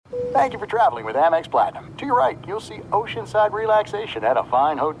Thank you for traveling with Amex Platinum. To your right, you'll see oceanside relaxation at a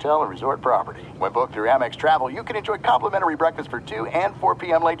fine hotel and resort property. When booked through Amex Travel, you can enjoy complimentary breakfast for 2 and 4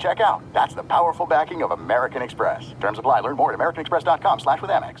 p.m. late checkout. That's the powerful backing of American Express. Terms apply. Learn more at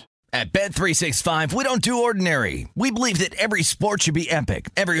americanexpress.com/withAmex. At Bet365, we don't do ordinary. We believe that every sport should be epic.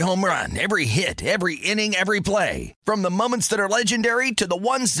 Every home run, every hit, every inning, every play. From the moments that are legendary to the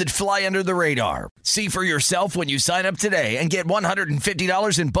ones that fly under the radar. See for yourself when you sign up today and get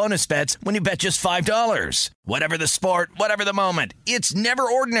 $150 in bonus bets when you bet just $5. Whatever the sport, whatever the moment, it's never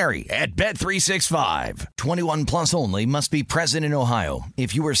ordinary at Bet365. 21 plus only. Must be present in Ohio.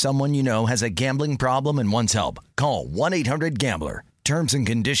 If you or someone you know has a gambling problem and wants help, call 1-800-GAMBLER. Terms and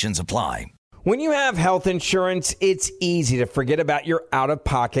conditions apply. When you have health insurance, it's easy to forget about your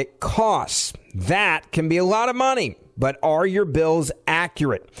out-of-pocket costs. That can be a lot of money, but are your bills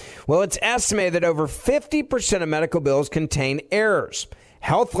accurate? Well, it's estimated that over 50% of medical bills contain errors.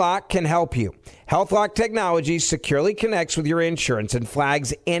 HealthLock can help you. HealthLock technology securely connects with your insurance and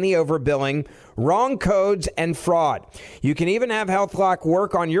flags any overbilling, wrong codes, and fraud. You can even have HealthLock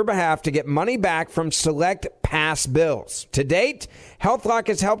work on your behalf to get money back from select past bills. To date, HealthLock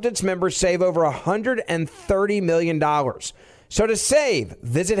has helped its members save over $130 million. So to save,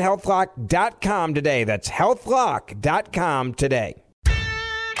 visit healthlock.com today. That's healthlock.com today.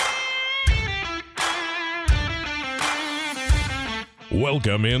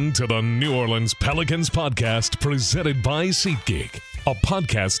 Welcome into the New Orleans Pelicans podcast presented by SeatGeek, a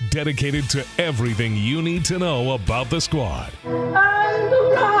podcast dedicated to everything you need to know about the squad.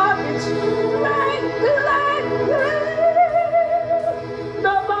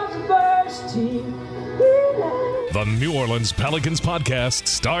 The New Orleans Pelicans podcast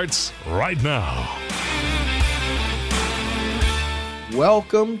starts right now.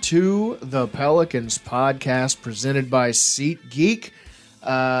 Welcome to the Pelicans podcast presented by SeatGeek.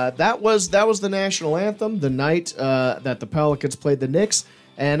 That was the national anthem the night that the Pelicans played the Knicks,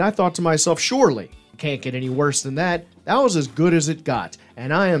 and I thought to myself, surely it can't get any worse than that. That was as good as it got,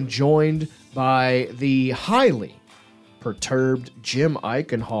 and I am joined by the highly perturbed Jim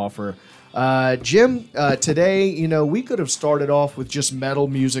Eichenhofer. Jim, today, we could have started off with just metal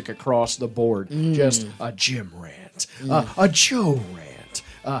music across the board, just a Jim rant, a Joe rant,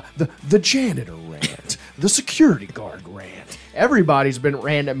 the janitor rant, the security guard rant. Everybody's been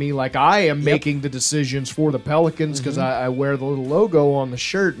ranting at me like I am making the decisions for the Pelicans because I wear the little logo on the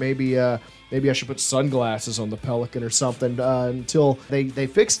shirt. Maybe I should put sunglasses on the Pelican or something until they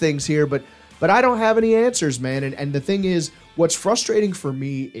fix things here. But I don't have any answers, man. And the thing is, what's frustrating for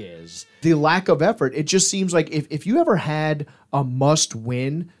me is the lack of effort. It just seems like if you ever had a must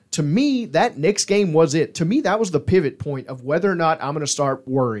win, to me, that Knicks game was it. To me, that was the pivot point of whether or not I'm going to start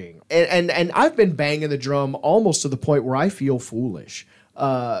worrying. And I've been banging the drum almost to the point where I feel foolish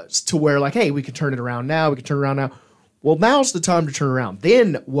to where like, hey, we can turn it around now. We can turn it around now. Well, now's the time to turn around.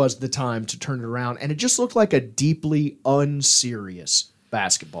 Then was the time to turn it around. And it just looked like a deeply unserious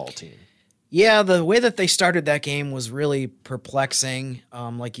basketball team. Yeah, the way that they started that game was really perplexing.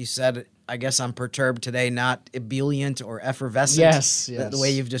 Like you said, I guess I'm perturbed today, not ebullient or effervescent. Yes. The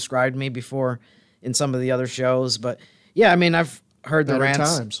way you've described me before in some of the other shows. But yeah, I mean, I've heard the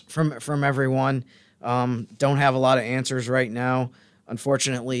rants from everyone. Don't have a lot of answers right now.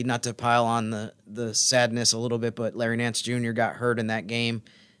 Unfortunately, not to pile on the sadness a little bit, but Larry Nance Jr. got hurt in that game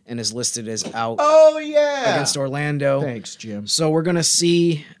and is listed as out. Oh, yeah. Against Orlando. Thanks, Jim. So we're going to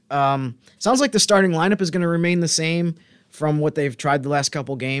see. Sounds like the starting lineup is going to remain the same from what they've tried the last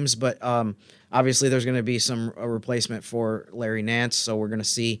couple games, but obviously there's going to be a replacement for Larry Nance, so we're going to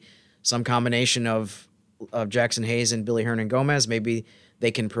see some combination of Jackson Hayes and Billy Hernan-Gomez. Maybe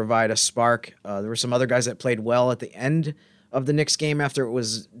they can provide a spark. There were some other guys that played well at the end of the Knicks game after it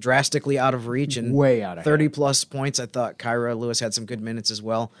was drastically out of reach and way out of 30-plus points. I thought Kyra Lewis had some good minutes as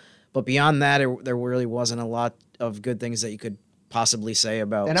well. But beyond that, there really wasn't a lot of good things that you could possibly say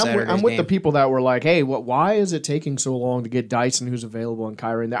about Saturday's I'm with game. the people that were like, hey, why is it taking so long to get Dyson, who's available, and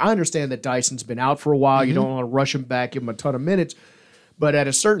Kyra in there? I understand that Dyson's been out for a while. You don't want to rush him back, give him a ton of minutes. But at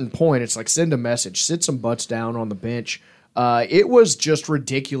a certain point, it's like send a message, sit some butts down on the bench. It was just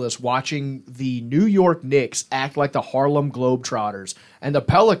ridiculous watching the New York Knicks act like the Harlem Globetrotters, and the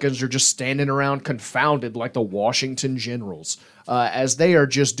Pelicans are just standing around confounded like the Washington Generals as they are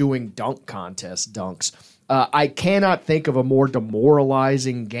just doing dunk contest dunks. I cannot think of a more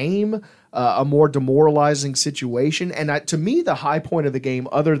demoralizing game, a more demoralizing situation. And to me, the high point of the game,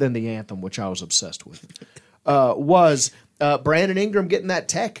 other than the anthem, which I was obsessed with, was Brandon Ingram getting that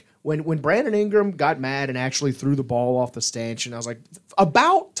tech. When Brandon Ingram got mad and actually threw the ball off the stanchion, I was like,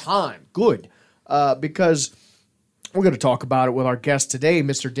 about time. Good. Because we're going to talk about it with our guest today,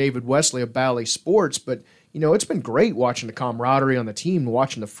 Mr. David Wesley of Bally Sports. But, it's been great watching the camaraderie on the team,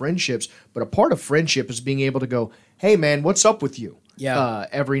 watching the friendships. But a part of friendship is being able to go, hey, man, what's up with you? Yeah.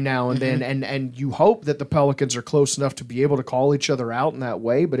 Every now and then. And you hope that the Pelicans are close enough to be able to call each other out in that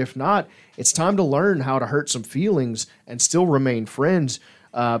way. But if not, it's time to learn how to hurt some feelings and still remain friends,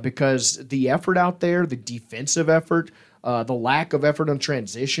 because the effort out there, the defensive effort, the lack of effort on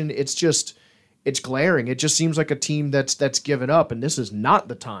transition, it's glaring. It just seems like a team that's given up, and this is not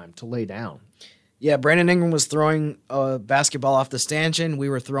the time to lay down. Yeah, Brandon Ingram was throwing a basketball off the stanchion. We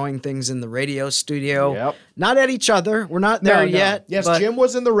were throwing things in the radio studio. Yep. Not at each other. We're not there yet. Yes, Jim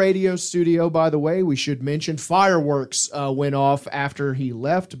was in the radio studio, by the way. We should mention fireworks went off after he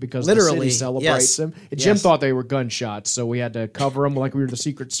left because the city celebrates him. Jim thought they were gunshots, so we had to cover them like we were the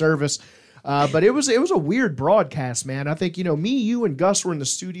Secret Service. But it was a weird broadcast, man. I think, me, you, and Gus were in the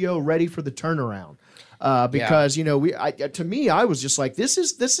studio ready for the turnaround. Because to me, I was just like, this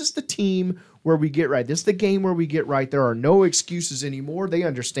is the team where we get right. This is the game where we get right. There are no excuses anymore. They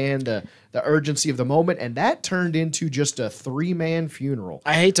understand the urgency of the moment, and that turned into just a 3-man funeral.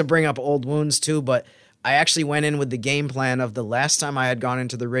 I hate to bring up old wounds too, but I actually went in with the game plan of the last time I had gone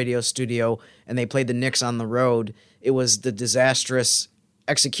into the radio studio and they played the Knicks on the road. It was the disastrous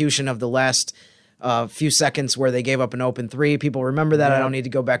execution of the last few seconds where they gave up an open three. People remember that. I don't need to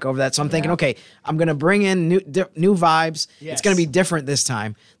go back over that. So I'm thinking, okay, I'm going to bring in new vibes. Yes. It's going to be different this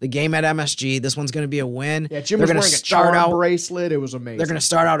time. The game at MSG, this one's going to be a win. Yeah, Jim was wearing a charm bracelet. It was amazing. They're going to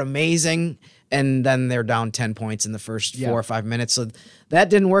start out amazing, and then they're down 10 points in the first 4 or 5 minutes. So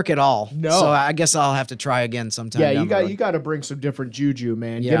that didn't work at all. No. So I guess I'll have to try again sometime. Yeah, you got to bring some different juju,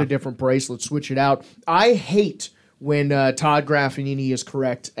 man. Yeah. Get a different bracelet, switch it out. I hate when Todd Graffagnini is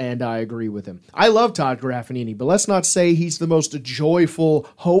correct, and I agree with him. I love Todd Graffagnini, but let's not say he's the most joyful,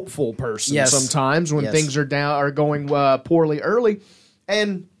 hopeful person sometimes when things are going poorly early.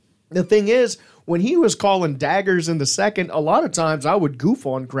 And the thing is, when he was calling daggers in the second, a lot of times I would goof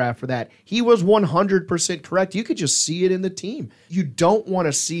on Graf for that. He was 100% correct. You could just see it in the team. You don't want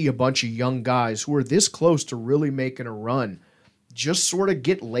to see a bunch of young guys who are this close to really making a run just sort of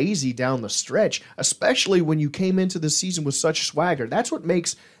get lazy down the stretch, especially when you came into the season with such swagger. That's what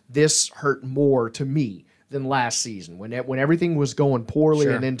makes this hurt more to me than last season when everything was going poorly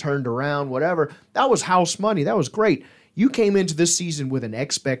and then turned around, whatever. That was house money. That was great. You came into this season with an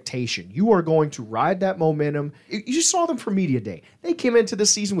expectation. You are going to ride that momentum. You saw them for Media Day. They came into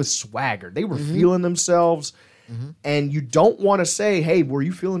this season with swagger. They were feeling themselves. And you don't want to say, hey, were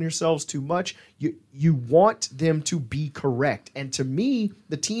you feeling yourselves too much? You want them to be correct. And to me,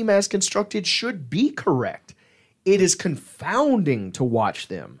 the team as constructed should be correct. It is confounding to watch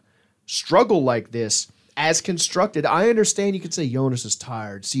them struggle like this as constructed. I understand you could say Jonas is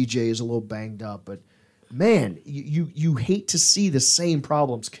tired, CJ is a little banged up, but man, you hate to see the same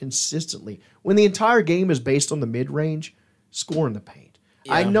problems consistently when the entire game is based on the mid-range, scoring the paint.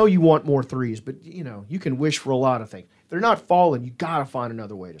 Yeah. I know you want more threes, but you can wish for a lot of things. If they're not falling, you got to find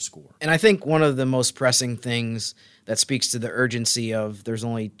another way to score. And I think one of the most pressing things that speaks to the urgency of there's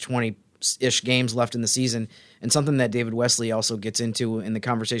only 20-ish games left in the season, and something that David Wesley also gets into in the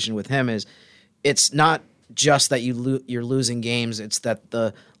conversation with him is it's not just that you're losing games, it's that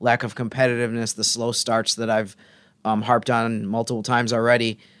the lack of competitiveness, the slow starts that I've harped on multiple times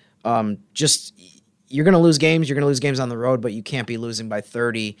already, you're going to lose games. You're going to lose games on the road, but you can't be losing by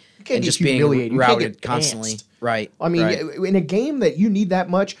 30 and just being routed constantly. Right. I mean, in a game that you need that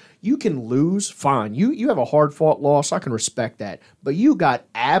much, you can lose. Fine. You have a hard-fought loss. I can respect that. But you got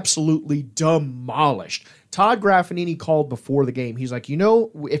absolutely demolished. Todd Graffagnini called before the game. He's like,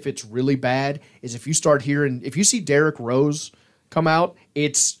 if it's really bad is if you see Derrick Rose come out,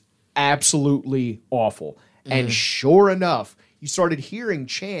 it's absolutely awful. And sure enough, you started hearing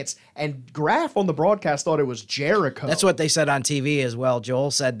chants, and Graf on the broadcast thought it was Jericho. That's what they said on TV as well.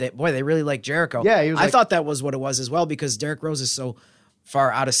 Joel said that, boy, they really like Jericho. Yeah, I thought that was what it was as well, because Derrick Rose is so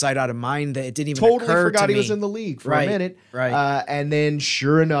far out of sight, out of mind that it didn't even totally occur forgot to he was in the league for a minute. Right. And then,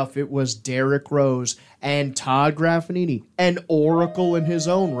 sure enough, it was Derrick Rose and Todd Graffagnini, an oracle in his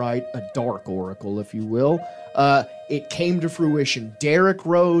own right, a dark oracle, if you will. It came to fruition. Derrick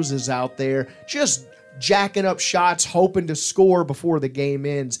Rose is out there just jacking up shots, hoping to score before the game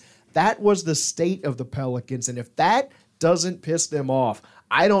ends. That was the state of the Pelicans, and if that doesn't piss them off,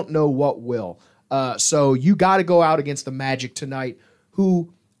 I don't know what will. So you got to go out against the Magic tonight,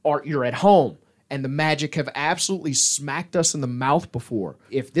 you're at home, and the Magic have absolutely smacked us in the mouth before.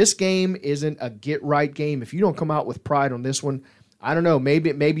 If this game isn't a get-right game, if you don't come out with pride on this one, I don't know.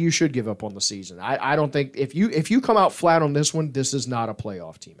 Maybe you should give up on the season. I don't think if you come out flat on this one, this is not a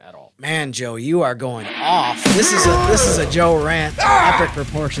playoff team at all. Man, Joe, you are going off. This is a Joe rant to epic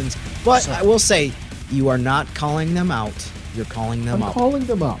proportions. But I will say, you are not calling them out. You're calling them up. I'm calling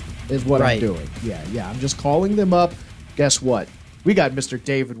them up is what I'm doing. Yeah. I'm just calling them up. Guess what? We got Mr.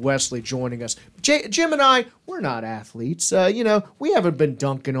 David Wesley joining us. Jim and I, we're not athletes. We haven't been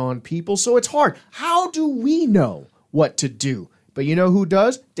dunking on people, so it's hard. How do we know what to do? But you know who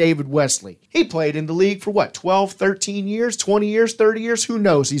does? David Wesley. He played in the league for 12, 13 years, 20 years, 30 years? Who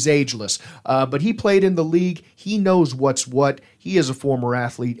knows? He's ageless. But he played in the league. He knows what's what. He is a former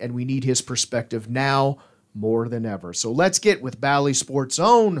athlete, and we need his perspective now more than ever. So let's get with Bally Sports'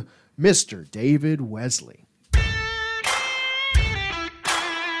 own Mr. David Wesley.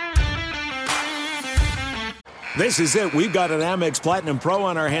 This is it. We've got an Amex Platinum Pro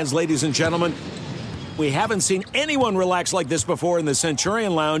on our hands, ladies and gentlemen. We haven't seen anyone relax like this before in the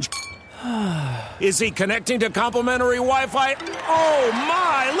Centurion Lounge. Is he connecting to complimentary Wi-Fi? Oh,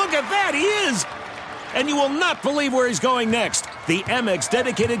 my! Look at that! He is! And you will not believe where he's going next. The Amex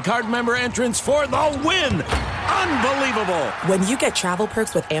dedicated card member entrance for the win! Unbelievable! When you get travel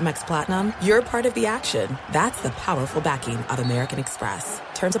perks with Amex Platinum, you're part of the action. That's the powerful backing of American Express.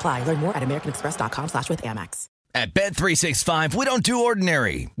 Terms apply. Learn more at americanexpress.com/withAmex. At Bet365, we don't do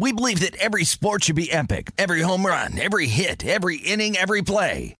ordinary. We believe that every sport should be epic. Every home run, every hit, every inning, every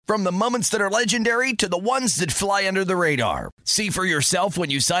play. From the moments that are legendary to the ones that fly under the radar. See for yourself when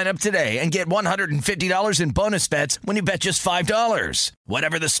you sign up today and get $150 in bonus bets when you bet just $5.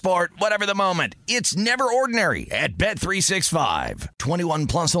 Whatever the sport, whatever the moment, it's never ordinary at Bet365. 21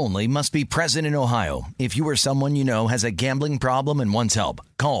 plus only. Must be present in Ohio. If you or someone you know has a gambling problem and wants help,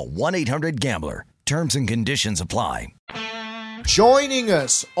 call 1-800-GAMBLER. Terms and conditions apply. Joining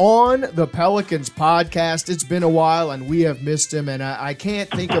us on the Pelicans podcast, it's been a while and we have missed him, and I can't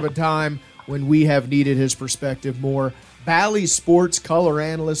think of a time when we have needed his perspective more. Bally Sports color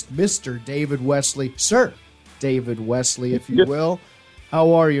analyst, Mr. David Wesley. Sir, David Wesley, if you will.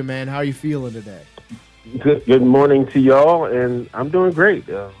 How are you, man? How are you feeling today? Good morning to y'all, and I'm doing great.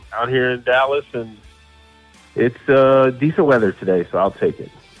 Out here in Dallas, and it's decent weather today, so I'll take it.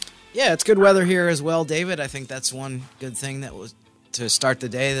 Yeah, it's good weather here as well, David. I think that's one good thing that was to start the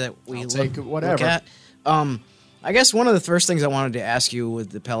day that we look at. I guess one of the first things I wanted to ask you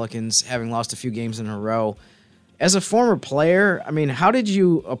with the Pelicans having lost a few games in a row, as a former player, I mean, how did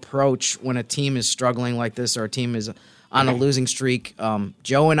you approach when a team is struggling like this or a team is on a losing streak?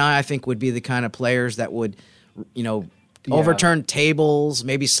 Joe and I think, would be the kind of players that would, overturn tables,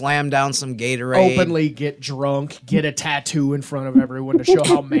 maybe slam down some Gatorade. Openly get drunk, get a tattoo in front of everyone to show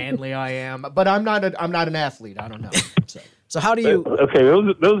how manly I am. But I'm not an athlete. I don't know. So how do you? Okay,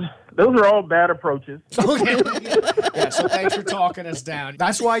 those are all bad approaches. Okay. Yeah. So thanks for talking us down.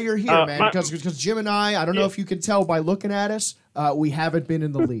 That's why you're here, man. Because Jim and I don't know if you can tell by looking at us, we haven't been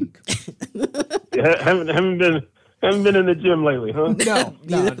in the league. Yeah, haven't been in the gym lately, huh?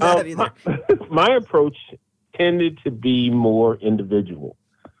 No. My approach tended to be more individual.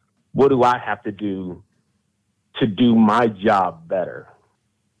 What do I have to do my job better?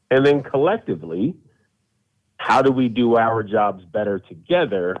 And then collectively, how do we do our jobs better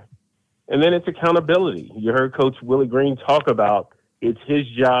together? And then it's accountability. You heard Coach Willie Green talk about it's his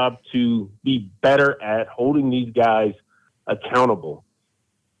job to be better at holding these guys accountable.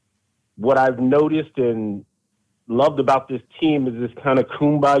 What I've noticed and loved about this team is this kind of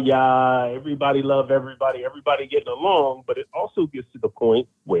kumbaya, everybody love everybody getting along, but it also gets to the point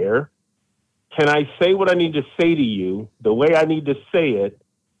where, can I say what I need to say to you the way I need to say it,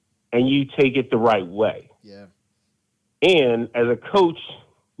 and you take it the right way? Yeah. And as a coach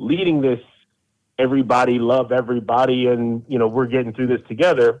leading this everybody love everybody and, we're getting through this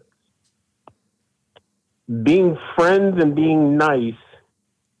together, being friends and being nice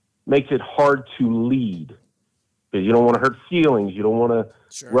makes it hard to lead. Because you don't want to hurt feelings. You don't want to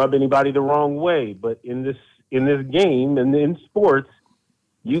rub anybody the wrong way. But in this game and in sports,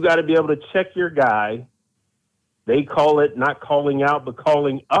 you got to be able to check your guy. They call it not calling out, but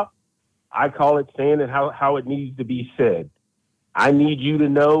calling up. I call it saying it how it needs to be said. I need you to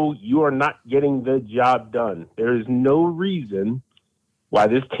know you are not getting the job done. There is no reason why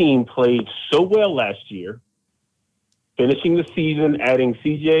this team played so well last year, finishing the season, adding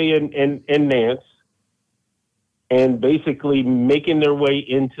CJ and Nance, and basically making their way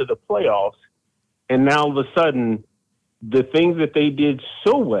into the playoffs. And now all of a sudden, the things that they did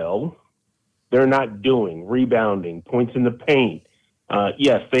so well, they're not doing. Rebounding, points in the paint.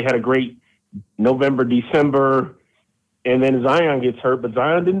 Yes, they had a great November, December, and then Zion gets hurt, but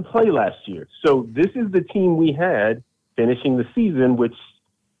Zion didn't play last year. So this is the team we had finishing the season, which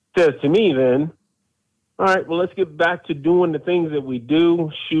says to me then, all right, well, let's get back to doing the things that we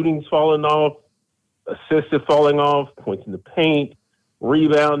do. Shootings falling off, assists falling off, points in the paint,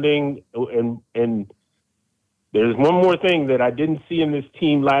 rebounding. And there's one more thing that I didn't see in this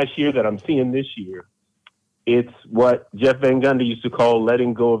team last year that I'm seeing this year. It's what Jeff Van Gundy used to call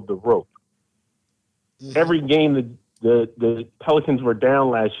letting go of the rope. Mm-hmm. Every game the Pelicans were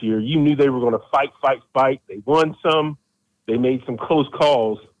down last year, you knew they were going to fight. They won some. They made some close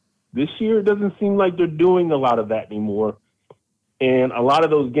calls. This year, it doesn't seem like they're doing a lot of that anymore. And a lot of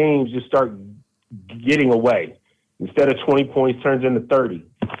those games just start getting away. Instead of 20 points, turns into 30.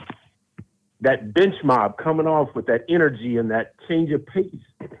 That bench mob coming off with that energy and that change of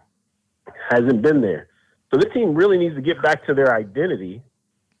pace hasn't been there. So this team really needs to get back to their identity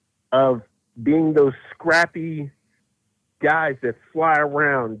of being those scrappy guys that fly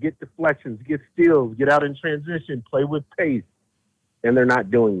around, get deflections, get steals, get out in transition, play with pace. And they're not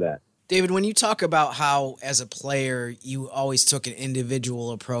doing that. David, when you talk about how, as a player, you always took an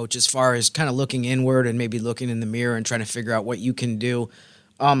individual approach as far as kind of looking inward and maybe looking in the mirror and trying to figure out what you can do,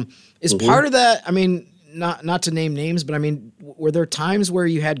 is part of that, I mean, not to name names, but I mean, were there times where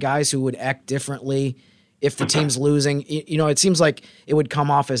you had guys who would act differently if the team's losing? You know, it seems like it would come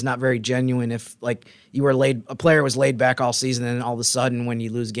off as not very genuine if, like, a player was laid back all season and all of a sudden when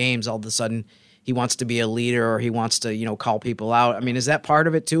you lose games, all of a sudden he wants to be a leader or he wants to, you know, call people out. I mean, is that part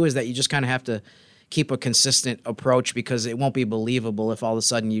of it too? Is that you just kind of have to keep a consistent approach because it won't be believable if all of a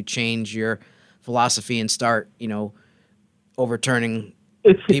sudden you change your philosophy and start, you know, overturning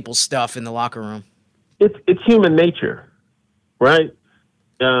people's stuff in the locker room? It's human nature, right?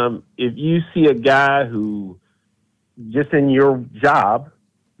 If you see a guy who just in your job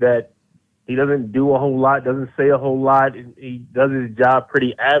that he doesn't do a whole lot, doesn't say a whole lot, he does his job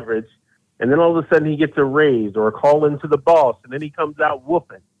pretty average, and then all of a sudden he gets a raise or a call into the boss, and then he comes out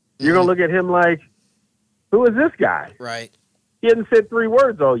whooping. You're going to look at him like, who is this guy? Right. He hasn't said 3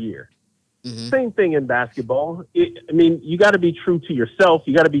 words all year. Mm-hmm. Same thing in basketball. I mean, you got to be true to yourself.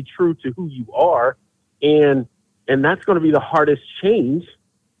 You got to be true to who you are. And that's going to be the hardest change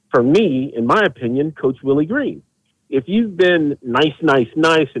for me, in my opinion, Coach Willie Green. If you've been nice, and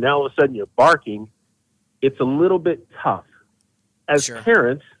now all of a sudden you're barking, it's a little bit tough. As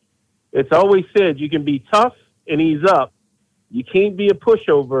parents, it's always said you can be tough and ease up. You can't be a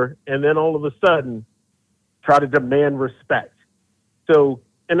pushover and then all of a sudden try to demand respect. So,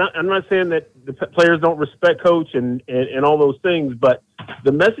 and I'm not saying that the players don't respect coach and all those things, but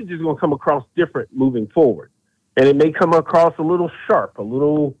the message is going to come across different moving forward. And it may come across a little sharp, a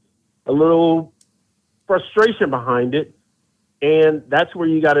little frustration behind it. And that's where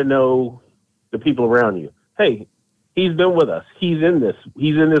you got to know the people around you. Hey, he's been with us. He's in this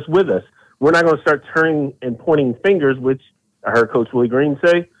with us. We're not going to start turning and pointing fingers, which I heard Coach Willie Green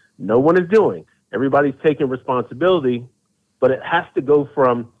say no one is doing. Everybody's taking responsibility, but it has to go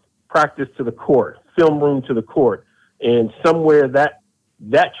from practice to the court, film room to the court. And somewhere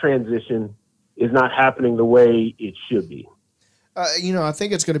that transition is not happening the way it should be. I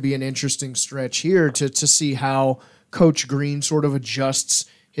think it's going to be an interesting stretch here to see how Coach Green sort of adjusts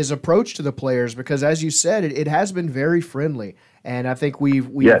his approach to the players, because as you said, it has been very friendly. And I think we've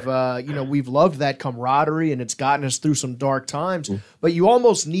loved that camaraderie, and it's gotten us through some dark times. Mm-hmm. But you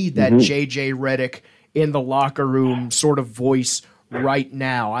almost need that JJ Redick in the locker room sort of voice right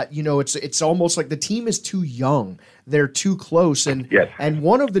now. It's almost like the team is too young. They're too close. And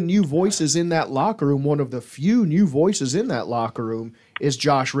one of the new voices in that locker room, one of the few new voices in that locker room, is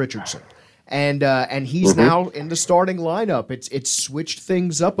Josh Richardson. And he's now in the starting lineup. It's switched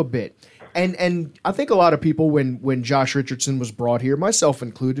things up a bit. And I think a lot of people, when Josh Richardson was brought here, myself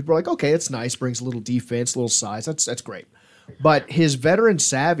included, were like, okay, it's nice, brings a little defense, a little size. That's great. But his veteran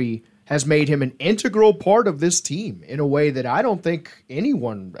savvy has made him an integral part of this team in a way that I don't think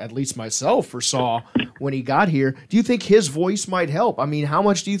anyone, at least myself, foresaw when he got here. Do you think his voice might help? I mean, how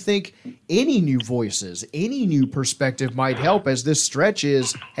much do you think any new voices, any new perspective might help as this stretch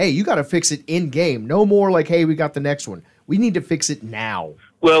is, hey, you got to fix it in game. No more like, hey, we got the next one. We need to fix it now.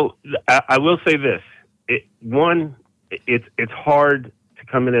 Well, I will say this. It's hard to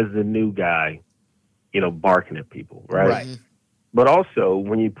come in as the new guy, barking at people, right? But also,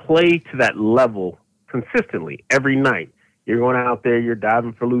 when you play to that level consistently every night, you're going out there, you're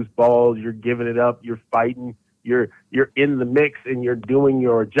diving for loose balls, you're giving it up, you're fighting, you're in the mix, and you're doing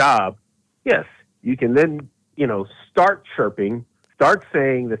your job. Yes, you can then, start chirping, start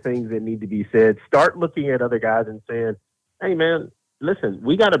saying the things that need to be said, start looking at other guys and saying, hey, man, listen,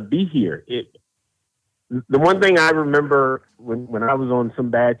 we got to be here. The one thing I remember when I was on some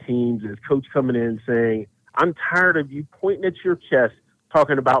bad teams is coach coming in saying, I'm tired of you pointing at your chest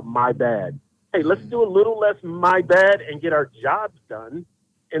talking about my bad. Hey, let's do a little less my bad and get our jobs done.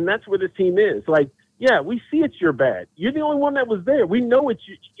 And that's where this team is. Like, yeah, we see it's your bad. You're the only one that was there. We know it's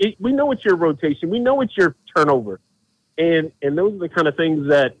your rotation. We know it's your turnover. And those are the kind of things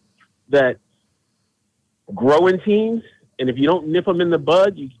that grow in teams. And if you don't nip them in the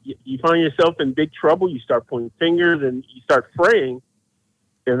bud, you find yourself in big trouble. You start pointing fingers and you start fraying,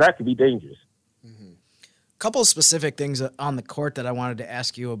 and that could be dangerous. Couple of specific things on the court that I wanted to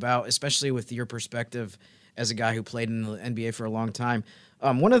ask you about, especially with your perspective as a guy who played in the NBA for a long time.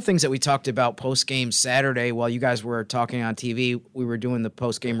 One of the things that we talked about post-game Saturday while you guys were talking on TV, we were doing the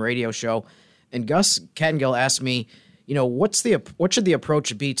post-game radio show, and Gus Kattengill asked me, what should the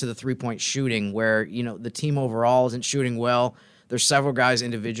approach be to the three-point shooting where, the team overall isn't shooting well? There's several guys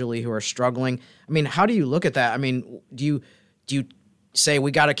individually who are struggling. I mean, how do you look at that? I mean, do you say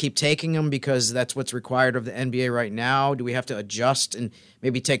we got to keep taking them because that's what's required of the NBA right now? Do we have to adjust and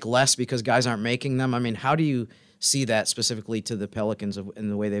maybe take less because guys aren't making them? I mean, how do you see that specifically to the Pelicans in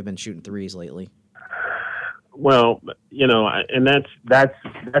the way they've been shooting threes lately? Well, and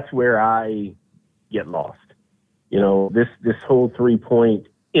that's where I get lost. This whole 3-point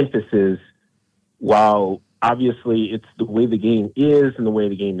emphasis, while obviously it's the way the game is and the way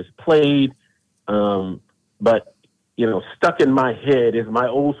the game is played, but stuck in my head is my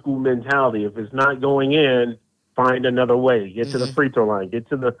old school mentality. If it's not going in, find another way. Get to the free throw line. Get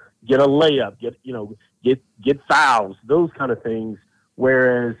a layup. Get fouls. Those kind of things.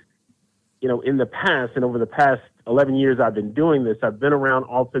 Whereas, in the past and over the past 11 years I've been doing this, I've been around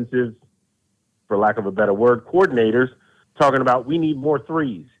offensive, for lack of a better word, coordinators talking about we need more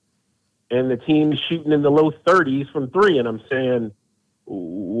threes, and the team's shooting in the low 30s from three, and I'm saying,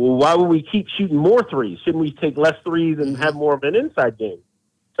 well, why would we keep shooting more threes? Shouldn't we take less threes and have more of an inside game?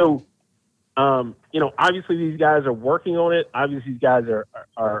 So, obviously these guys are working on it. Obviously these guys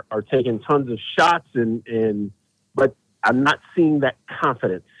are taking tons of shots, but I'm not seeing that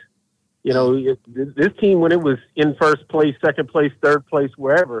confidence. This team, when it was in first place, second place, third place,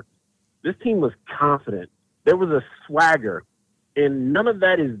 wherever, this team was confident. There was a swagger, and none of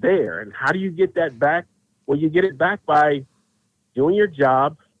that is there. And how do you get that back? Well, you get it back by doing your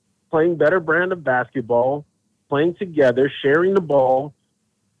job, playing better brand of basketball, playing together, sharing the ball,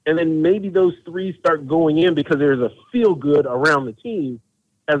 and then maybe those threes start going in because there's a feel good around the team,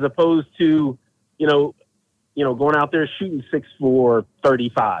 as opposed to, going out there shooting 6-4,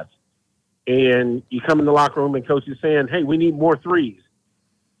 35, and you come in the locker room and coach is saying, "Hey, we need more threes."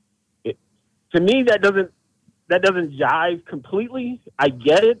 To me, that doesn't jive completely. I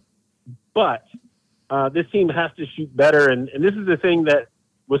get it, but this team has to shoot better, and this is the thing that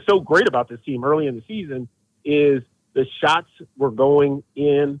was so great about this team early in the season is the shots were going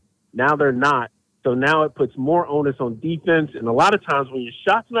in. Now they're not. So now it puts more onus on defense, and a lot of times when your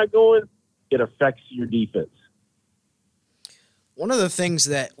shot's not going, it affects your defense. One of the things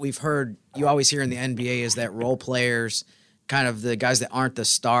that we've heard you always hear in the NBA is that role players, kind of the guys that aren't the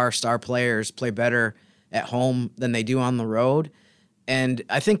star players, play better at home than they do on the road. And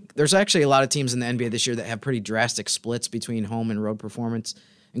I think there's actually a lot of teams in the NBA this year that have pretty drastic splits between home and road performance,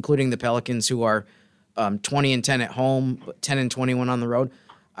 including the Pelicans, who are 20-10 at home, 10-21 on the road.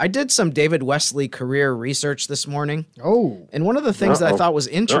 I did some David Wesley career research this morning. Oh. And one of the things that I thought was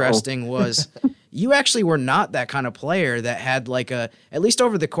interesting was you actually were not that kind of player that had at least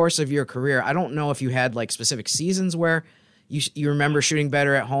over the course of your career, I don't know if you had specific seasons where you remember shooting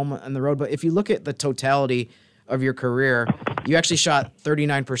better at home on the road, but if you look at the totality of your career, you actually shot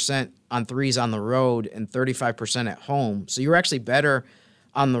 39% on threes on the road and 35% at home. So you were actually better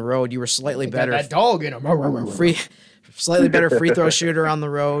on the road. You were slightly better. That dog in him. Slightly better free throw shooter on the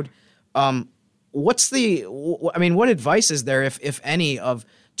road. What advice is there, if any,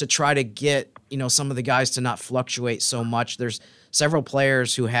 to try to get some of the guys to not fluctuate so much? There's several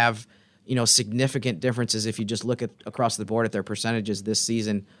players who have significant differences if you just look at across the board at their percentages this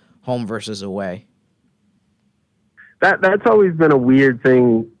season, home versus away. That's always been a weird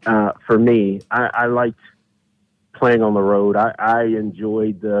thing for me. I liked playing on the road. I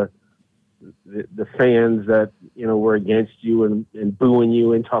enjoyed the fans that were against you and booing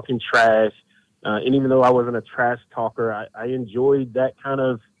you and talking trash. And even though I wasn't a trash talker, I enjoyed that kind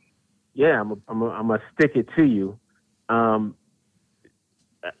of I'm a stick it to you.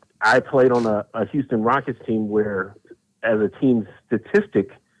 I played on a Houston Rockets team where, as a team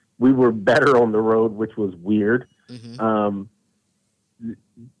statistic, we were better on the road, which was weird. Mm-hmm.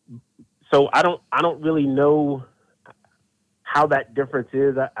 So I don't really know how that difference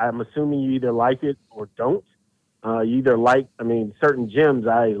is. I'm assuming you either like it or don't. You either certain gyms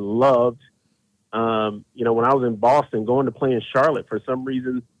I loved, When I was in Boston, going to play in Charlotte, for some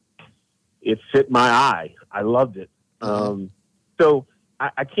reason, it fit my eye. I loved it. So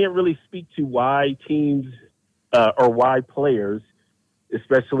I can't really speak to why teams or why players,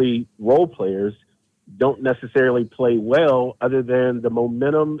 especially role players, don't necessarily play well, other than the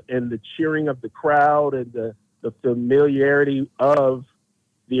momentum and the cheering of the crowd and the familiarity of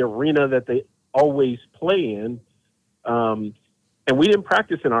the arena that they always play in. And we didn't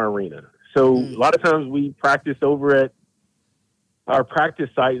practice in our arena. So a lot of times we practiced over at our practice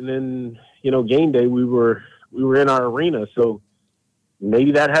site, and then, game day, we were in our arena. So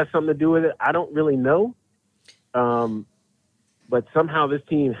maybe that has something to do with it. I don't really know. But somehow this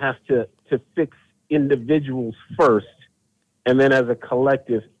team has to fix individuals first, and then as a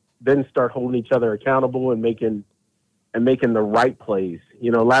collective, then start holding each other accountable and making the right plays.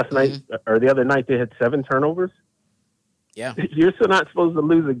 Last night or the other night, they had 7 turnovers. Yeah. You're still not supposed to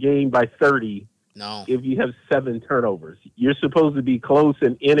lose a game by 30. No. If you have 7 turnovers, you're supposed to be close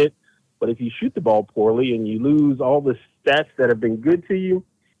and in it. But if you shoot the ball poorly and you lose all the stats that have been good to you,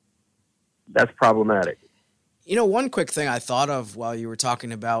 that's problematic. One quick thing I thought of while you were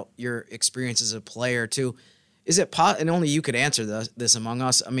talking about your experience as a player too, is it and only you could answer this among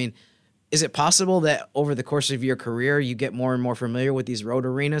us. I mean, is it possible that over the course of your career you get more and more familiar with these road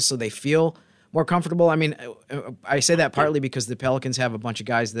arenas so they feel more comfortable? I mean, I say that partly because the Pelicans have a bunch of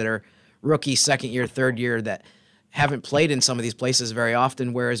guys that are rookie, second year, third year that haven't played in some of these places very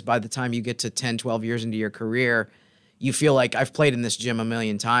often, whereas by the time you get to 10, 12 years into your career, you feel like, I've played in this gym a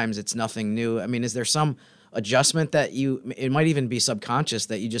million times. It's nothing new. I mean, is there some adjustment that it might even be subconscious,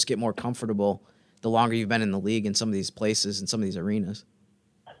 that you just get more comfortable the longer you've been in the league in some of these places and some of these arenas?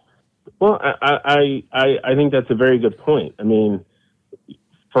 Well, I think that's a very good point. I mean,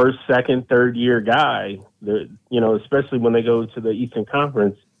 first, second, third year guy, especially when they go to the Eastern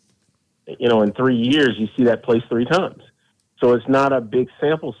Conference, in 3 years, you see that place 3 times. So it's not a big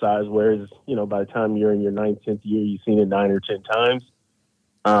sample size, whereas, by the time you're in your 9th, 10th year, you've seen it 9 or 10 times.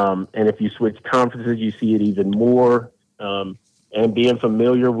 And if you switch conferences, you see it even more. And being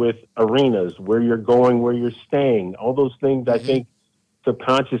familiar with arenas, where you're going, where you're staying, all those things, I think,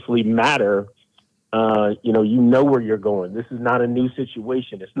 subconsciously matter. Where you're going. This is not a new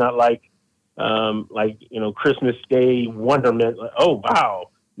situation. It's not like Christmas Day wonderment. Like, oh, wow,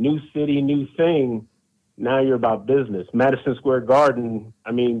 new city, new thing. Now you're about business. Madison Square Garden,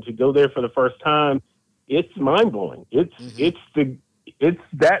 I mean, to go there for the first time, it's mind-blowing. It's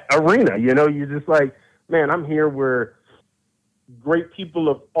that arena, you're just like, man, I'm here where great people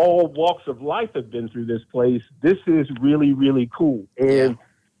of all walks of life have been through this place. This is really, really cool. And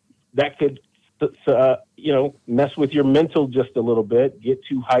that could, mess with your mental just a little bit, get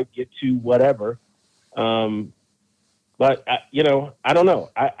too hyped, get too whatever. But I don't know.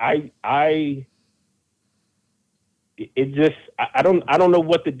 I don't know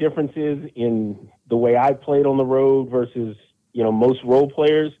what the difference is in the way I played on the road versus, most role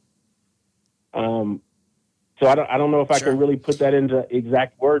players. So I don't know if I can really put that into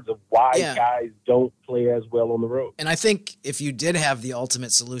exact words of why guys don't play as well on the road. And I think if you did have the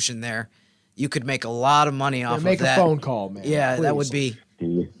ultimate solution there, you could make a lot of money off of that. Make a phone call, man. Yeah, please. That would be.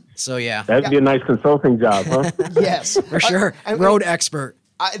 So that'd be a nice consulting job, huh? Yes, for sure. Road expert.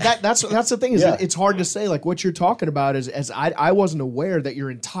 That's the thing is it's hard to say, like what you're talking about is, as I wasn't aware that your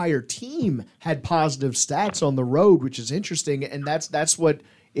entire team had positive stats on the road, which is interesting, and that's what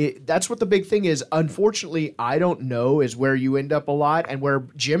the big thing is. Unfortunately, I don't know is where you end up a lot, and where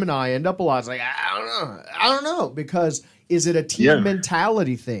Jim and I end up a lot. It's like I don't know because is it a team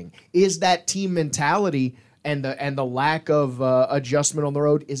mentality thing? Is that team mentality and the lack of adjustment on the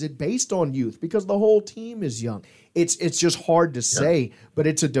road, is it based on youth? Because the whole team is young. It's just hard to say, but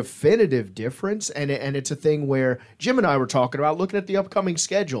it's a definitive difference, and it's a thing where Jim and I were talking about looking at the upcoming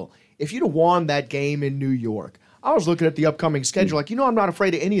schedule. If you'd have won that game in New York, I was looking at the upcoming schedule like, I'm not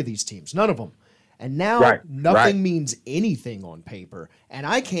afraid of any of these teams, none of them. And now nothing means anything on paper, and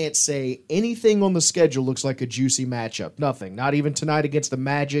I can't say anything on the schedule looks like a juicy matchup. Nothing, not even tonight against the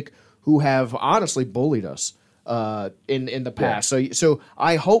Magic, who have honestly bullied us in the past. Yeah. So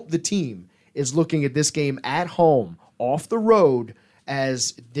I hope the team is looking at this game at home, off the road,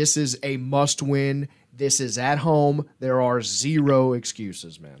 as this is a must-win. This is at home. There are zero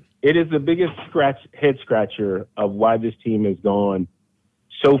excuses, man. It is the biggest head scratcher of why this team has gone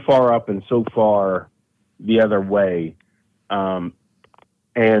so far up and so far the other way. And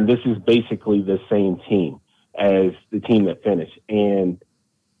this is basically the same team as the team that finished. And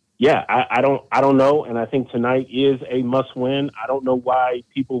I don't know. And I think tonight is a must win. I don't know why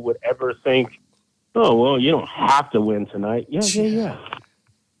people would ever think, oh, well, you don't have to win tonight. Yeah.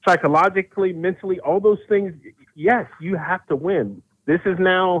 psychologically, mentally, all those things. Yes, you have to win. This is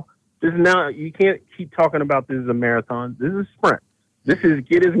now. You can't keep talking about this as a marathon. This is a sprint. This is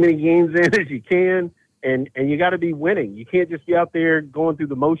get as many games in as you can, and you got to be winning. You can't just be out there going through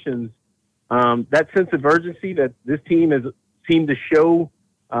the motions. That sense of urgency that this team has seemed to show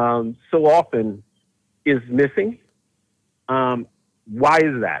so often is missing. Why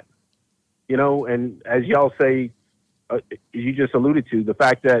is that? And as y'all say, as you just alluded to, the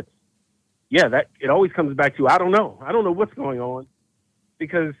fact that, that it always comes back to, I don't know what's going on,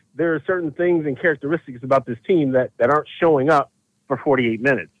 because there are certain things and characteristics about this team that aren't showing up for 48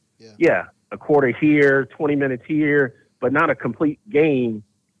 minutes. Yeah, a quarter here, 20 minutes here, but not a complete game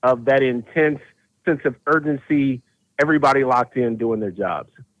of that intense sense of urgency, everybody locked in doing their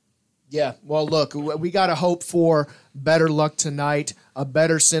jobs. Yeah, well, look, we got to hope for better luck tonight, a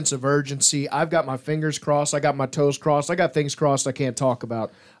better sense of urgency. I've got my fingers crossed. I got my toes crossed. I got things crossed I can't talk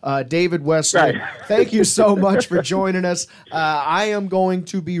about. David Wesley, thank you so much for joining us. I am going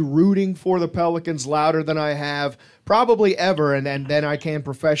to be rooting for the Pelicans louder than I have probably ever, and then I can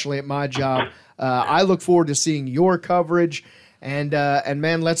professionally at my job. I look forward to seeing your coverage, and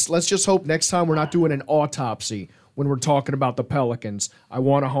man, let's just hope next time we're not doing an autopsy when we're talking about the Pelicans. I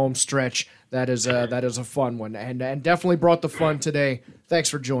want a home stretch. That is a fun one, and definitely brought the fun today. Thanks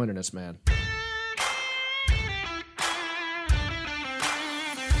for joining us, man.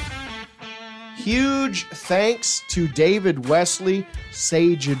 Huge thanks to David Wesley,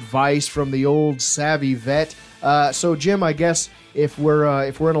 sage advice from the old savvy vet. So Jim, I guess if we're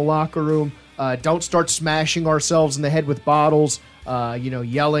in a locker room, don't start smashing ourselves in the head with bottles.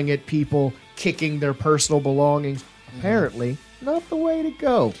 Yelling at people, kicking their personal belongings. Apparently, not the way to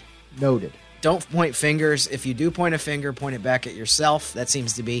go. Noted. Don't point fingers. If you do point a finger, point it back at yourself. That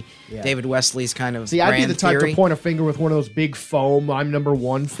seems to be David Wesley's kind of I'd be the type theory. to point a finger with one of those big foam I'm number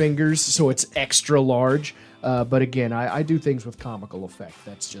one fingers, so it's extra large. But again, I do things with comical effect.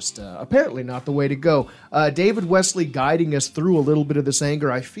 That's just apparently not the way to go. David Wesley guiding us through a little bit of this anger.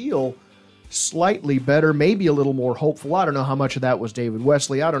 I feel slightly better, maybe a little more hopeful. I don't know how much of that was David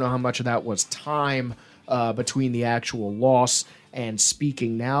Wesley. I don't know how much of that was time between the actual loss and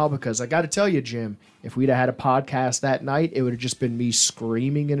speaking now, because I got to tell you, Jim, if we'd have had a podcast that night, it would have just been me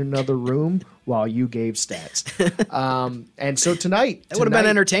screaming in another room while you gave stats. And so tonight... It would have been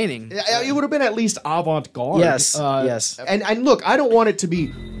entertaining. It would have been at least avant-garde. Yes, yes. And look, I don't want it to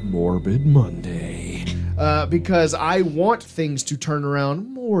be Morbid Monday, because I want things to turn around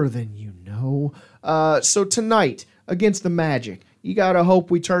more than you know. So tonight, against the Magic, you got to hope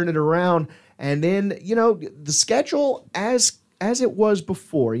we turn it around. And then, the schedule as it was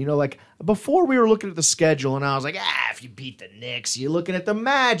before, like before we were looking at the schedule and I was like, if you beat the Knicks, you're looking at the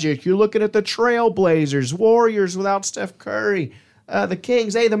Magic, you're looking at the Trailblazers, Warriors without Steph Curry, the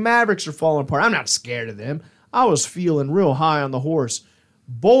Kings, the Mavericks are falling apart. I'm not scared of them. I was feeling real high on the horse.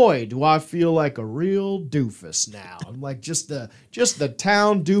 Boy, do I feel like a real doofus now. I'm like just the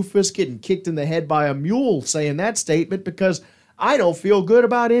town doofus getting kicked in the head by a mule saying that statement, because I don't feel good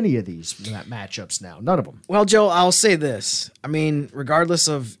about any of these matchups now. None of them. Well, Joe, I'll say this. I mean, regardless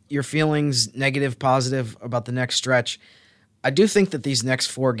of your feelings, negative, positive, about the next stretch, I do think that these next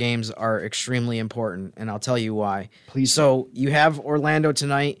 4 games are extremely important, and I'll tell you why. Please. So you have Orlando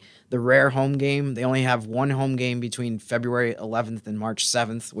tonight, the rare home game. They only have one home game between February 11th and March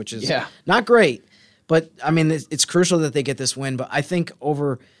 7th, which is not great. But, I mean, it's crucial that they get this win. But I think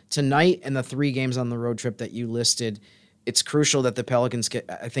over tonight and the 3 games on the road trip that you listed, it's crucial that the Pelicans get,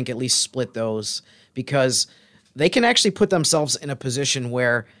 I think, at least split those, because they can actually put themselves in a position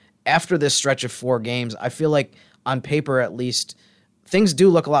where after this stretch of 4 games, I feel like on paper at least, things do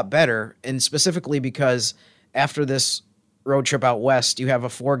look a lot better. And specifically because after this road trip out west, you have a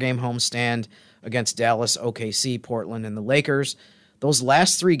 4-game homestand against Dallas, OKC, Portland, and the Lakers. Those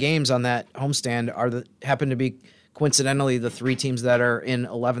last 3 games on that homestand happen to be coincidentally the 3 teams that are in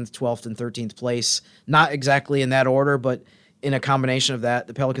 11th, 12th, and 13th place. Not exactly in that order, but in a combination of that.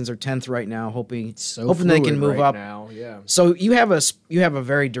 The Pelicans are 10th right now, hoping they can move up. Now. Yeah. So you have a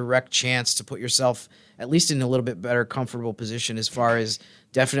very direct chance to put yourself at least in a little bit better comfortable position as far as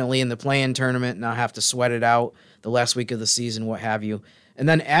definitely in the play-in tournament, not have to sweat it out the last week of the season, what have you. And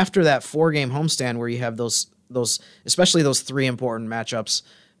then after that 4-game homestand where you have those especially those 3 important matchups,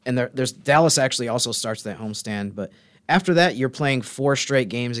 and there's Dallas actually also starts that homestand, but after that you're playing 4 straight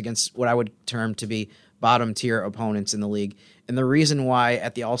games against what I would term to be bottom tier opponents in the league. And the reason why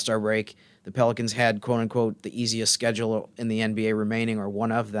at the All-Star break the Pelicans had quote unquote the easiest schedule in the NBA remaining, or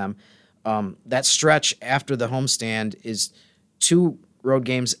one of them, that stretch after the homestand is 2 road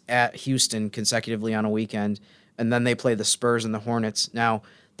games at Houston consecutively on a weekend, and then they play the Spurs and the Hornets. Now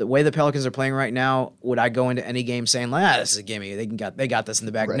the way the Pelicans are playing right now, would I go into any game saying, this is a gimme, they got this in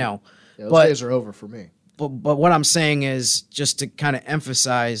the bag? Right. No. Yeah, those days are over for me. But what I'm saying is, just to kind of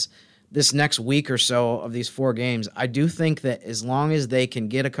emphasize this next week or so of these 4 games, I do think that as long as they can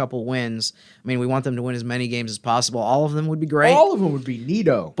get a couple wins, I mean, we want them to win as many games as possible. All of them would be great. All of them would be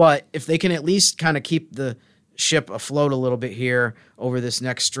neato. But if they can at least kind of keep the ship afloat a little bit here over this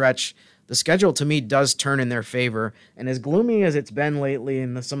next stretch, the schedule to me does turn in their favor. And as gloomy as it's been lately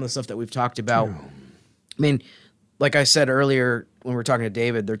and some of the stuff that we've talked about, I mean, like I said earlier when we were talking to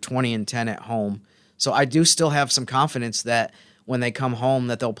David, they're 20-10 at home. So I do still have some confidence that when they come home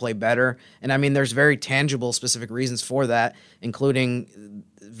that they'll play better. And I mean, there's very tangible, specific reasons for that, including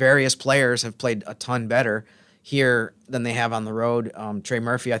various players have played a ton better here than they have on the road. Trey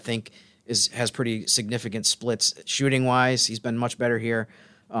Murphy, I think, has pretty significant splits shooting-wise. He's been much better here.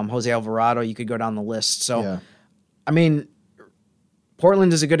 Jose Alvarado, you could go down the list. So, yeah. I mean,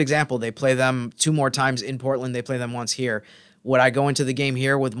 Portland is a good example. They play them 2 more times in Portland. They play them once here. Would I go into the game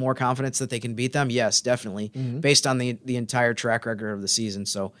here with more confidence that they can beat them? Yes, definitely, based on the entire track record of the season.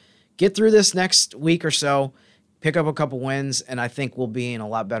 So get through this next week or so, pick up a couple wins, and I think we'll be in a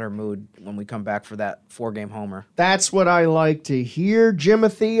lot better mood when we come back for that 4-game homer. That's what I like to hear,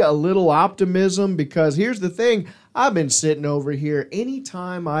 Jimothy, a little optimism, because here's the thing. I've been sitting over here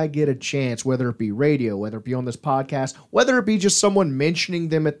anytime I get a chance, whether it be radio, whether it be on this podcast, whether it be just someone mentioning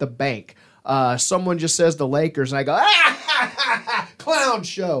them at the bank. Someone just says the Lakers, and I go, clown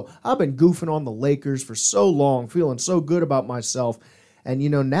show. I've been goofing on the Lakers for so long, feeling so good about myself. And,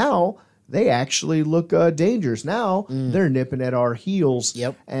 now they actually look dangerous. Now they're nipping at our heels.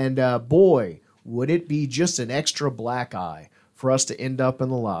 Yep. And, boy, would it be just an extra black eye for us to end up in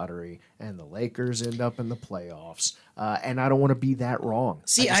the lottery and the Lakers end up in the playoffs. And I don't want to be that wrong.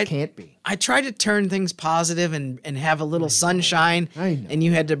 See, I can't be. I try to turn things positive and have a little sunshine, and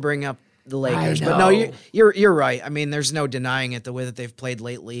you had to bring up the Lakers. But no, you're right. I mean, there's no denying it, the way that they've played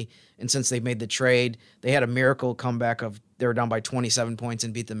lately, and since they've made the trade, they had a miracle comeback of they were down by 27 points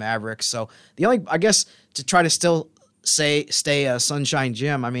and beat the Mavericks. So the only, I guess, to try to still stay Sunshine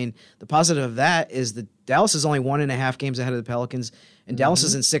Jim, I mean, the positive of that is that Dallas is only 1.5 games ahead of the Pelicans, and Dallas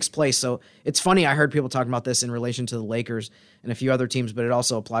is in 6th place. So it's funny, I heard people talking about this in relation to the Lakers and a few other teams, but it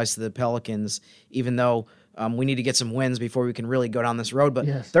also applies to the Pelicans, even though we need to get some wins before we can really go down this road.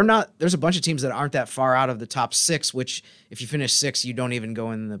 But they're not. There's a bunch of teams that aren't that far out of the top 6, which if you finish 6th, you don't even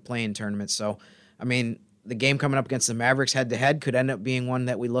go in the play-in tournament. So, I mean, the game coming up against the Mavericks head-to-head could end up being one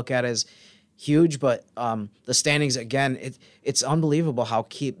that we look at as huge, but the standings, again, it's unbelievable how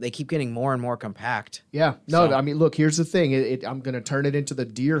they keep getting more and more compact. Yeah. No, I mean, look, here's the thing. I'm going to turn it into the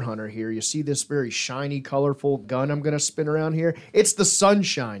deer hunter here. You see this very shiny, colorful gun I'm going to spin around here? It's the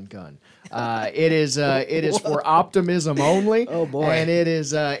Sunshine gun. It is for optimism only. Oh, boy. And it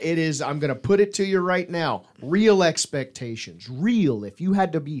is, I'm going to put it to you right now. Real expectations. Real. If you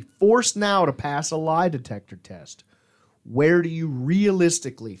had to be forced now to pass a lie detector test, where do you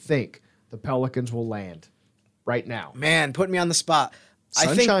realistically think the Pelicans will land right now? Man, put me on the spot.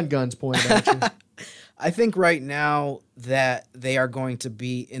 Sunshine guns pointed at you. I think right now that they are going to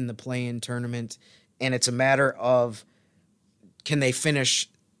be in the play-in tournament, and it's a matter of can they finish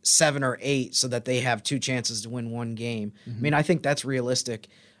 7 or 8 so that they have 2 chances to win 1 game. I mean, I think that's realistic.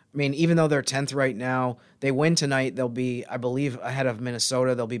 I mean, even though they're 10th right now, they win tonight, they'll be, I believe, ahead of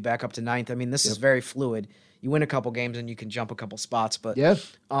Minnesota. They'll be back up to 9th. I mean, this is very fluid. You win a couple games and you can jump a couple spots, but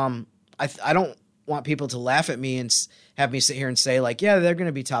I don't want people to laugh at me and have me sit here and say, like, yeah, they're going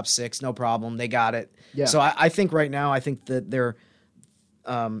to be top 6, no problem. They got it. Yeah. So I think right now, I think that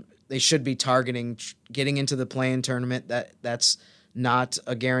they should be targeting getting into the play-in tournament. That's not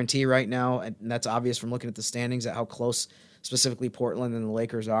a guarantee right now, and that's obvious from looking at the standings at how close specifically Portland and the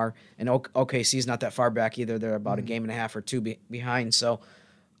Lakers are. And OKC's not that far back either. They're about a game and a half or 2 behind. So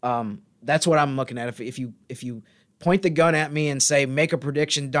that's what I'm looking at. If you point the gun at me and say, make a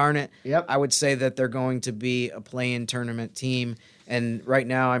prediction, darn it, I would say that they're going to be a play-in tournament team. And right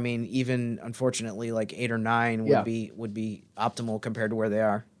now, I mean, even unfortunately, like 8 or 9 would be optimal compared to where they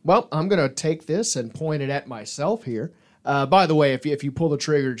are. Well, I'm going to take this and point it at myself here. By the way, if you pull the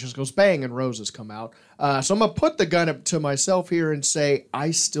trigger, it just goes bang and roses come out. So I'm going to put the gun up to myself here and say, I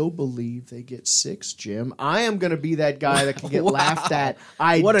still believe they get 6, Jim. I am going to be that guy that can get laughed at.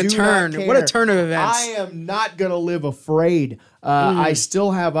 What a turn of events. I am not going to live afraid. I still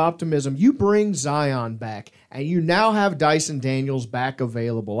have optimism. You bring Zion back, and you now have Dyson Daniels back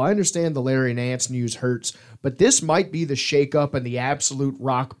available. I understand the Larry Nance news hurts, but this might be the shakeup and the absolute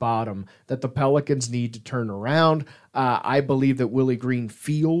rock bottom that the Pelicans need to turn around. I believe that Willie Green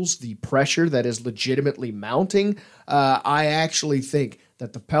feels the pressure that is legitimately mounting. I actually think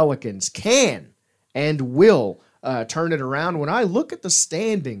that the Pelicans can and will turn it around. When I look at the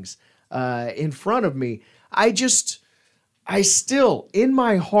standings in front of me, I still, in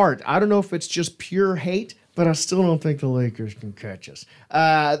my heart, I don't know if it's just pure hate, but I still don't think the Lakers can catch us.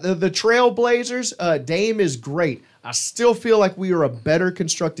 The Trailblazers, Dame is great. I still feel like we are a better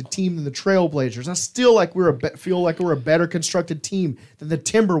constructed team than the Trailblazers. I still feel like we're a better constructed team than the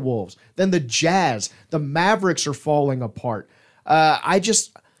Timberwolves, than the Jazz. The Mavericks are falling apart. I'm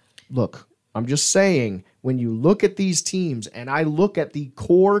just saying, when you look at these teams and I look at the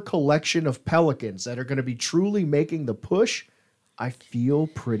core collection of Pelicans that are going to be truly making the push, I feel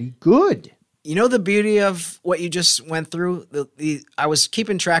pretty good. You know the beauty of what you just went through? I was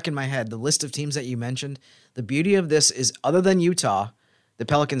keeping track in my head, the list of teams that you mentioned. The beauty of this is, other than Utah, the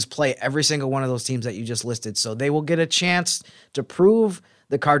Pelicans play every single one of those teams that you just listed. So they will get a chance to prove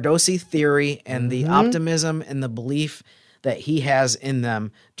the Cardoso theory and the optimism and the belief that he has in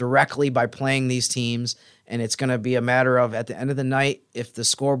them directly by playing these teams. And it's going to be a matter of, at the end of the night, if the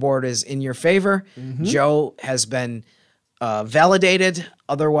scoreboard is in your favor, Joe has been validated.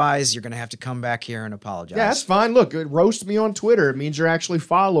 Otherwise, you're going to have to come back here and apologize. Yeah, that's fine. Look, roast me on Twitter. It means you're actually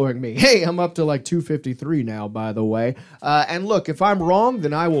following me. Hey, I'm up to like 253 now, by the way. And look, if I'm wrong,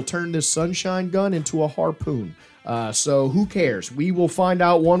 then I will turn this sunshine gun into a harpoon. So who cares? We will find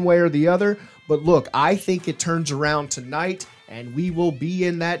out one way or the other. But look, I think it turns around tonight, and we will be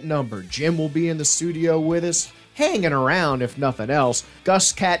in that number. Jim will be in the studio with us, hanging around if nothing else.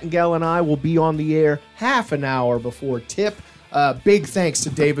 Gus Kattengell and I will be on the air half an hour before tip. Big thanks to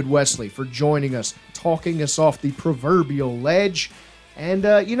David Wesley for joining us, talking us off the proverbial ledge. And,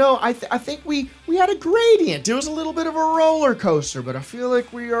 I think we had a gradient. It was a little bit of a roller coaster, but I feel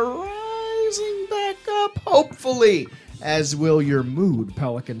like we are rising back up, hopefully, as will your mood,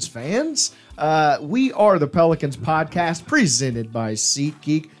 Pelicans fans. We are the Pelicans Podcast, presented by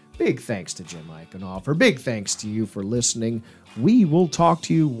SeatGeek. Big thanks to Jim Eichenhofer. Big thanks to you for listening. We will talk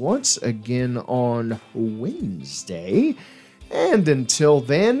to you once again on Wednesday. And until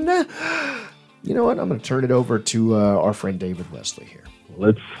then, you know what? I'm going to turn it over to our friend David Wesley here.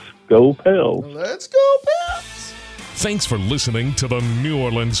 Let's go, Pels. Let's go, Pels. Thanks for listening to the New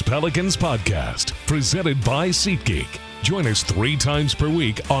Orleans Pelicans Podcast, presented by SeatGeek. Join us 3 times per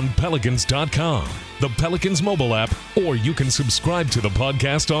week on Pelicans.com, the Pelicans mobile app, or you can subscribe to the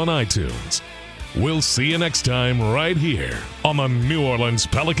podcast on iTunes. We'll see you next time right here on the New Orleans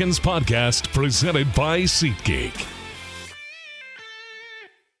Pelicans Podcast, presented by SeatGeek.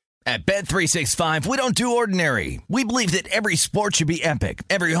 At Bet365, we don't do ordinary. We believe that every sport should be epic.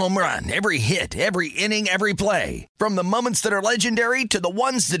 Every home run, every hit, every inning, every play. From the moments that are legendary to the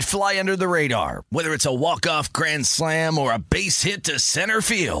ones that fly under the radar. Whether it's a walk-off grand slam or a base hit to center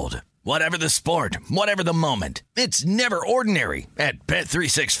field. Whatever the sport, whatever the moment. It's never ordinary at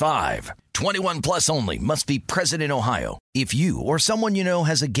Bet365. 21 plus only. Must be present in Ohio. If you or someone you know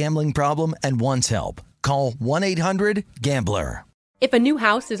has a gambling problem and wants help, call 1-800-GAMBLER. If a new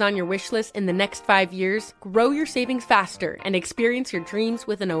house is on your wish list in the next 5 years, grow your savings faster and experience your dreams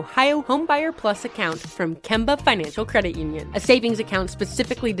with an Ohio Homebuyer Plus account from Kemba Financial Credit Union. A savings account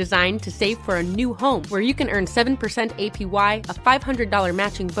specifically designed to save for a new home, where you can earn 7% APY, a $500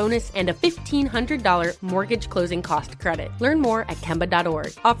 matching bonus, and a $1,500 mortgage closing cost credit. Learn more at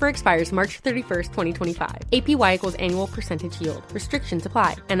Kemba.org. Offer expires March 31st, 2025. APY equals annual percentage yield. Restrictions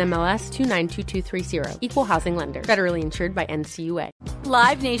apply. NMLS 292230. Equal housing lender. Federally insured by NCUA.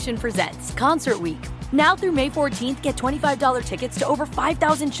 Live Nation presents Concert Week. Now through May 14th, get $25 tickets to over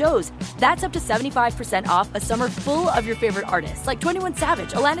 5,000 shows. That's up to 75% off a summer full of your favorite artists like 21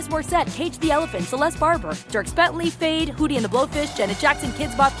 Savage, Alanis Morissette, Cage the Elephant, Celeste Barber, Dierks Bentley, Fade, Hootie and the Blowfish, Janet Jackson,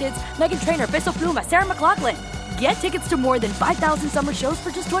 Kids Bop Kids, Meghan Trainor, Bissell Pluma, Sarah McLachlan. Get tickets to more than 5,000 summer shows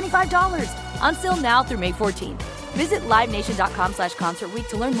for just $25. On sale now through May 14th. Visit LiveNation.com/Concert Week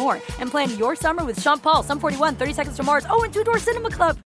to learn more and plan your summer with Sean Paul, Sum 41, 30 Seconds to Mars, and Two Door Cinema Club.